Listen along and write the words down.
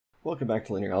Welcome back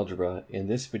to Linear Algebra. In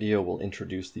this video, we'll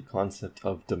introduce the concept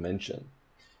of dimension.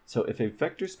 So if a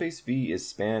vector space V is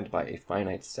spanned by a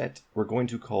finite set, we're going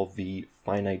to call V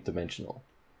finite dimensional.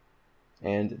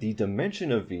 And the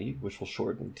dimension of V, which we'll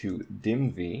shorten to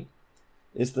dim_V,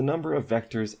 is the number of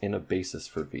vectors in a basis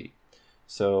for V.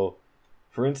 So,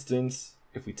 for instance,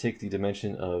 if we take the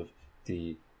dimension of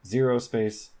the 0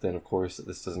 space, then of course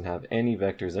this doesn't have any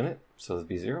vectors in it, so it'd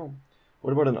be 0.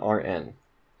 What about an Rn?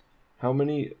 How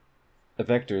many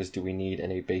vectors do we need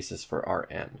in a basis for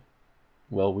Rn?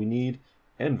 Well, we need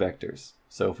n vectors.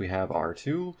 So if we have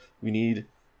R2, we need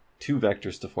 2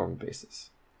 vectors to form a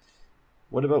basis.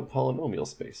 What about polynomial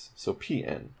space? So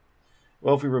Pn.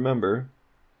 Well, if we remember,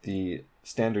 the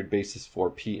standard basis for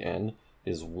Pn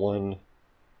is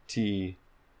 1t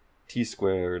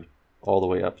squared all the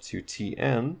way up to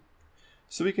Tn.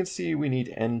 So we can see we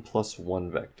need n plus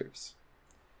 1 vectors.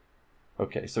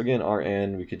 Okay, so again,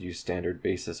 Rn, we could use standard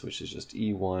basis, which is just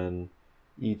E1,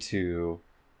 E2,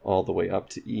 all the way up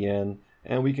to En,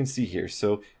 and we can see here.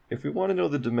 So if we want to know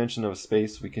the dimension of a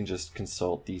space, we can just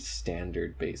consult the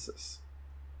standard basis.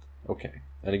 Okay,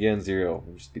 and again, 0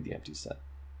 will just be the empty set.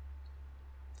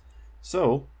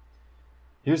 So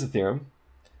here's the theorem.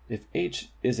 If H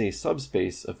is a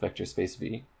subspace of vector space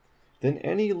V, then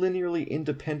any linearly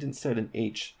independent set in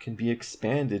H can be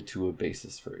expanded to a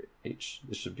basis for H.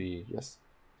 This should be, yes,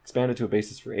 expanded to a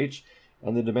basis for H,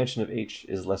 and the dimension of H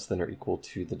is less than or equal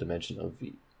to the dimension of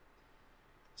V.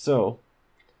 So,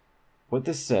 what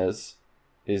this says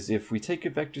is if we take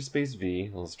a vector space V,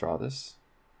 let's draw this,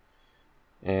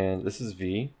 and this is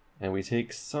V, and we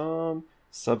take some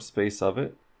subspace of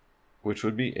it, which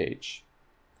would be H.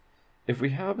 If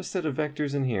we have a set of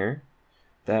vectors in here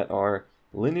that are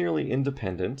linearly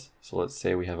independent, so let's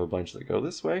say we have a bunch that go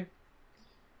this way,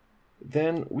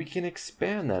 then we can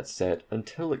expand that set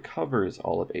until it covers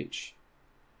all of H.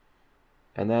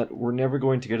 And that we're never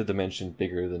going to get a dimension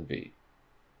bigger than V.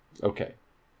 Okay,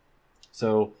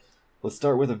 so let's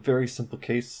start with a very simple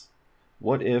case.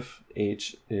 What if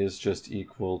H is just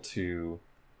equal to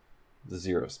the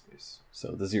 0 space,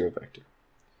 so the 0 vector?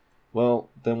 Well,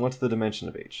 then what's the dimension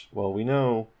of H? Well, we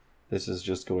know this is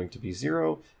just going to be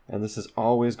 0, and this is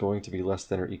always going to be less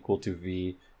than or equal to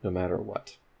V no matter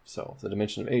what. So the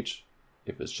dimension of H,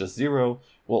 if it's just 0,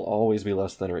 will always be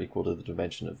less than or equal to the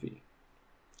dimension of V.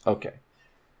 Okay,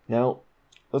 now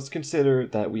let's consider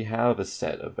that we have a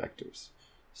set of vectors.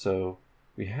 So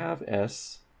we have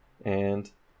S, and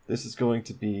this is going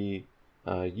to be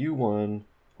U1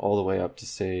 all the way up to,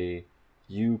 say,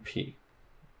 UP.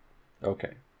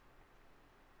 Okay,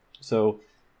 so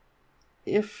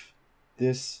if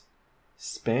this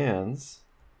spans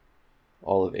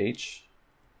all of H,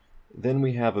 then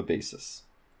we have a basis.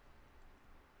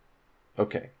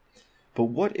 Okay, but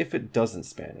what if it doesn't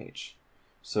span H?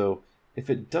 So if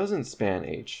it doesn't span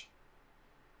H,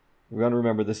 we're going to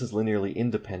remember this is linearly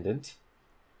independent.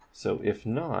 So if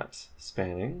not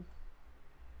spanning,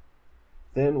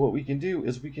 then what we can do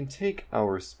is we can take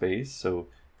our space, so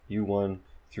U1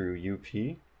 through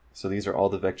UP, so these are all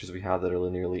the vectors we have that are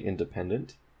linearly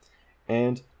independent,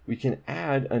 and we can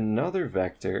add another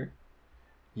vector,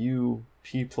 UP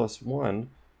plus 1,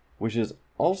 which is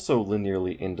also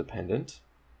linearly independent,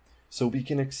 so we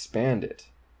can expand it.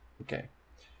 Okay,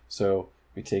 so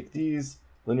we take these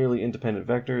linearly independent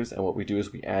vectors, and what we do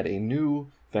is we add a new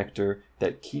vector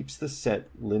that keeps the set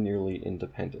linearly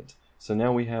independent. So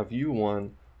now we have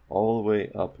U1 all the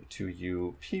way up to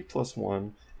UP plus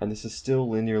 1, and this is still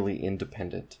linearly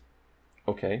independent.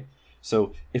 Okay,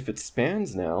 so if it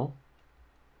spans now,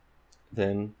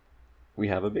 then we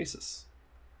have a basis.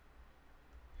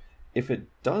 If it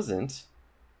doesn't,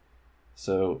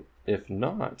 so if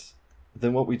not,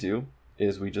 then what we do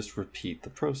is we just repeat the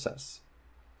process.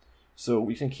 So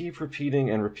we can keep repeating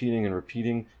and repeating and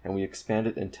repeating, and we expand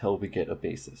it until we get a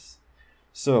basis.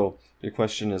 So your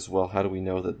question is, well, how do we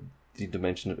know that the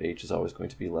dimension of H is always going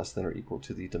to be less than or equal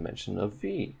to the dimension of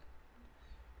V?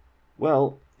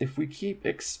 Well, if we keep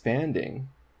expanding,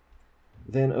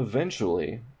 then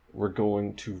eventually we're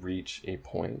going to reach a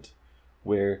point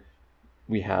where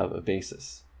we have a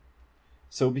basis.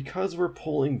 So because we're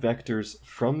pulling vectors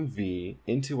from V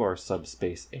into our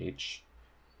subspace H,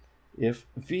 if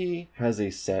V has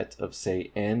a set of,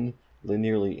 say, n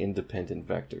linearly independent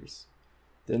vectors,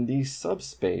 then the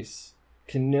subspace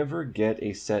can never get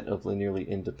a set of linearly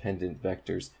independent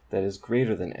vectors that is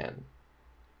greater than n.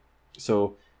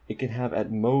 So it can have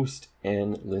at most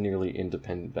n linearly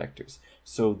independent vectors.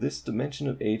 So this dimension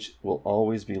of H will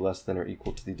always be less than or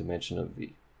equal to the dimension of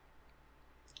V.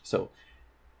 So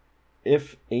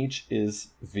if H is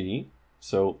V,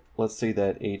 so let's say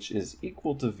that H is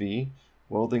equal to V,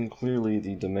 well then clearly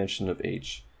the dimension of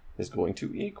h is going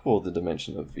to equal the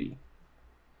dimension of v.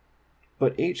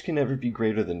 But h can never be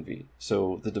greater than v,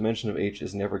 so the dimension of h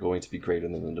is never going to be greater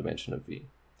than the dimension of v.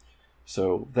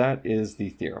 So that is the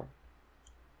theorem.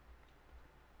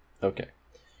 Okay,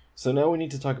 so now we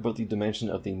need to talk about the dimension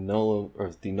of the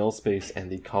null space and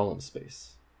the column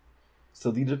space. So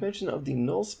the dimension of the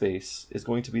null space is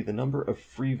going to be the number of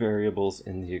free variables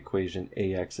in the equation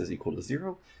ax is equal to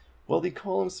 0, while the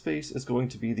column space is going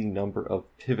to be the number of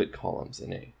pivot columns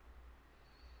in A.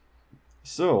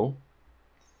 So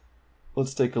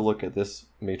let's take a look at this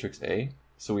matrix A.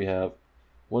 So we have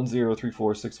 1, 0, 3,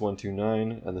 4, 6, 1, 2,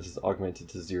 9, and this is augmented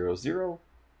to 0, 0.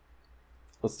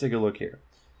 Let's take a look here.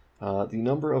 The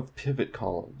number of pivot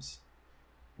columns.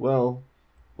 Well,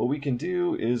 what we can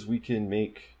do is we can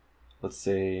make, let's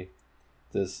say,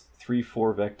 this 3,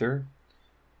 4 vector.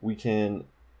 We can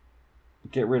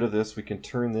get rid of this. We can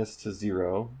turn this to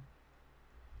 0,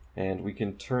 and we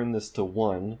can turn this to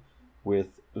 1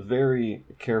 with very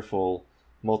careful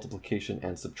multiplication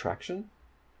and subtraction.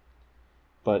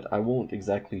 But I won't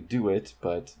exactly do it,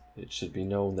 but it should be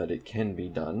known that it can be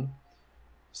done.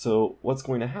 So what's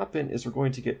going to happen is we're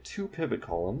going to get 2 pivot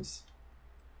columns,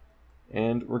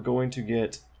 and we're going to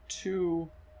get 2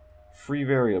 free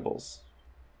variables.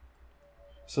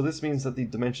 So this means that the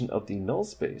dimension of the null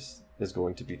space is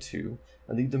going to be 2,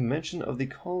 and the dimension of the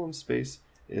column space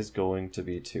is going to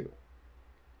be 2.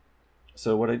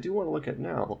 So what I do want to look at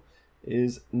now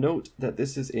is note that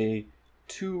this is a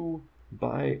 2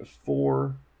 by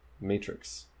 4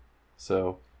 matrix.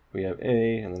 So we have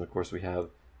A, and then of course we have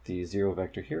the 0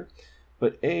 vector here,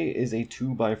 but A is a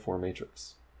 2 by 4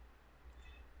 matrix.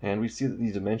 And we see that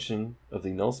the dimension of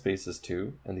the null space is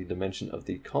 2, and the dimension of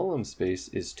the column space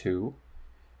is 2.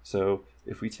 So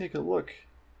if we take a look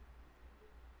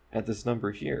at this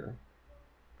number here,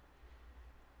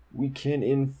 we can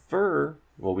infer,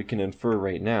 well, we can infer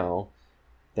right now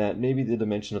that maybe the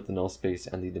dimension of the null space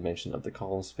and the dimension of the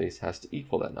column space has to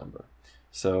equal that number.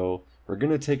 So we're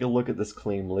going to take a look at this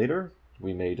claim later.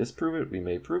 We may disprove it, we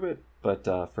may prove it, but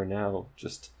for now,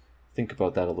 just think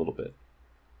about that a little bit.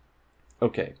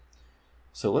 Okay,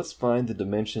 so let's find the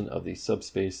dimension of the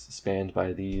subspace spanned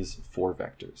by these 4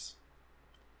 vectors.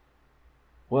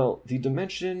 Well, the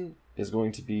dimension is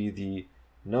going to be the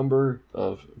number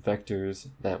of vectors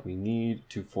that we need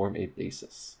to form a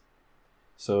basis.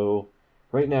 So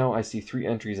right now I see 3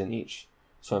 entries in each.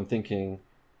 So I'm thinking,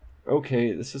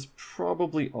 okay, this is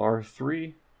probably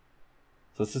R3.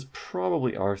 So this is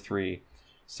probably R3.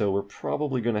 So we're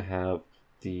probably going to have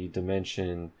the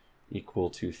dimension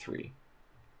equal to 3.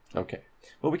 Okay,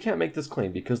 well we can't make this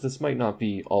claim because this might not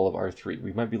be all of R3.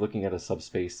 We might be looking at a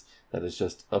subspace that is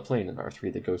just a plane in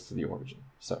R3 that goes to the origin.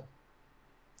 So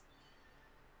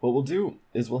what we'll do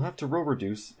is we'll have to row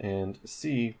reduce and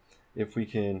see if we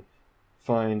can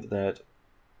find that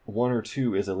 1 or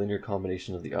 2 is a linear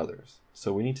combination of the others.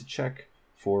 So we need to check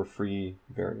for free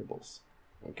variables.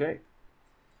 Okay,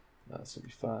 so it'll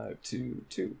be 5, 2,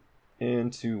 2,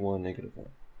 and 2, 1, negative 1.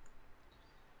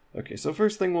 Okay, so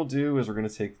first thing we'll do is we're going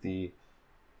to take the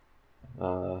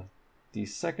third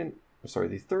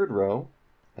row,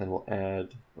 and we'll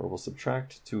add, or we'll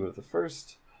subtract 2 of the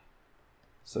first.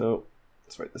 So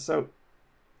let's write this out.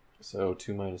 So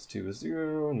 2 minus 2 is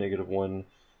 0, negative 1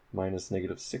 minus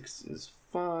negative 6 is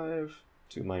 5,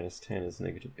 2 minus 10 is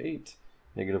negative 8,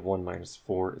 negative 1 minus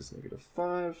 4 is negative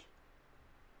 5.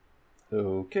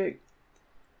 Okay.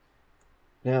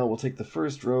 Now we'll take the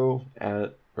first row,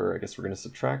 or I guess we're going to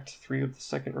subtract 3 of the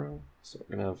second row. So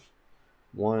we're going to have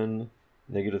 1,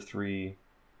 negative 3,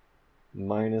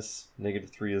 minus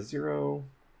negative 3 is 0.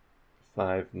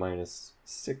 5 minus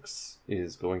 6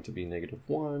 is going to be negative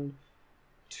 1.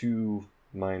 2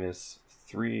 minus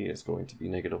 3 is going to be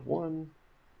negative 1.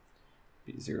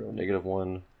 Be 0, negative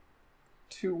 1,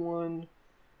 2, 1.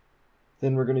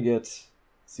 Then we're going to get, let's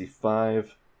see,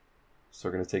 5. So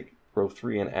we're going to take row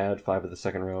 3 and add 5 of the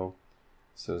second row.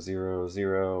 So 0,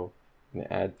 0. I'm going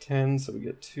to add 10, so we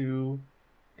get 2.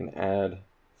 I'm going to add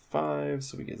 5,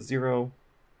 so we get 0.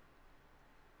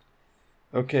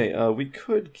 Okay, we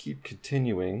could keep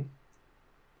continuing.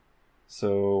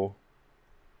 So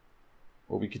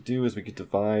what we could do is we could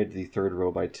divide the third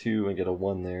row by 2 and get a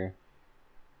 1 there.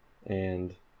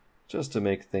 And just to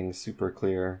make things super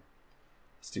clear,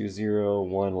 let's do 0,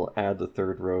 1. We'll add the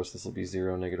third row, so this will be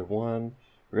 0, negative 1.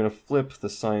 We're going to flip the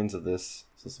signs of this,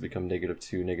 so this will become negative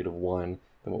 2, negative 1.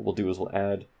 Then what we'll do is we'll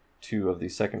add 2 of the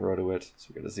second row to it, so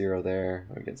we get a 0 there,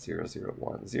 and we get 0, 0,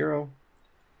 1, 0.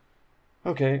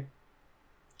 Okay,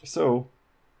 so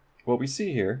what we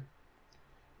see here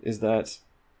is that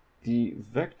the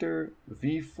vector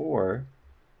v4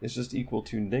 is just equal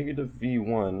to negative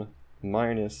v1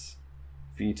 minus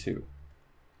v2.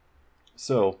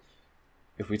 So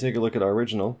if we take a look at our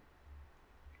original,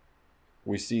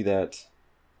 we see that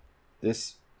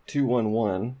this 2, 1,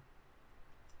 1,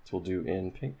 so we'll do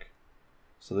in pink.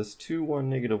 So this 2, 1,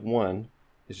 negative 1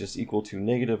 is just equal to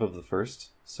negative of the first,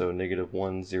 so negative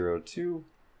 1, 0, 2,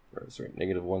 or sorry,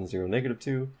 negative 1, 0, negative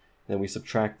 2, then we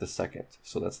subtract the second.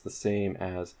 So that's the same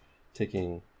as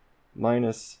taking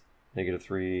minus negative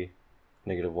 3,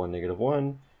 negative 1, negative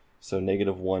 1. So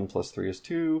negative 1 plus 3 is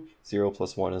 2, 0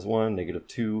 plus 1 is 1, negative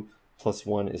 2 plus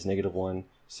 1 is negative 1.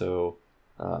 So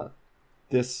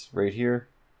this right here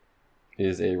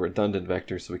is a redundant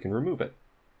vector, so we can remove it,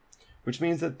 which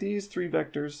means that these three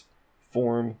vectors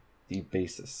form the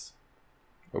basis.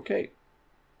 Okay,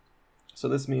 so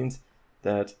this means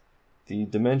that the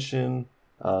dimension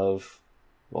of,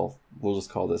 well, we'll just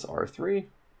call this R3,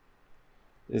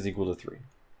 is equal to 3.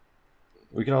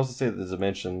 We can also say that the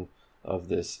dimension of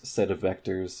this set of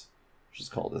vectors, which is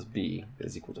called as B,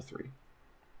 is equal to 3.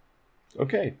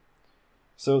 Okay,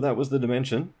 so that was the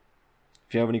dimension.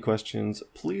 If you have any questions,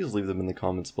 please leave them in the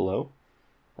comments below,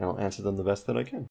 and I'll answer them the best that I can.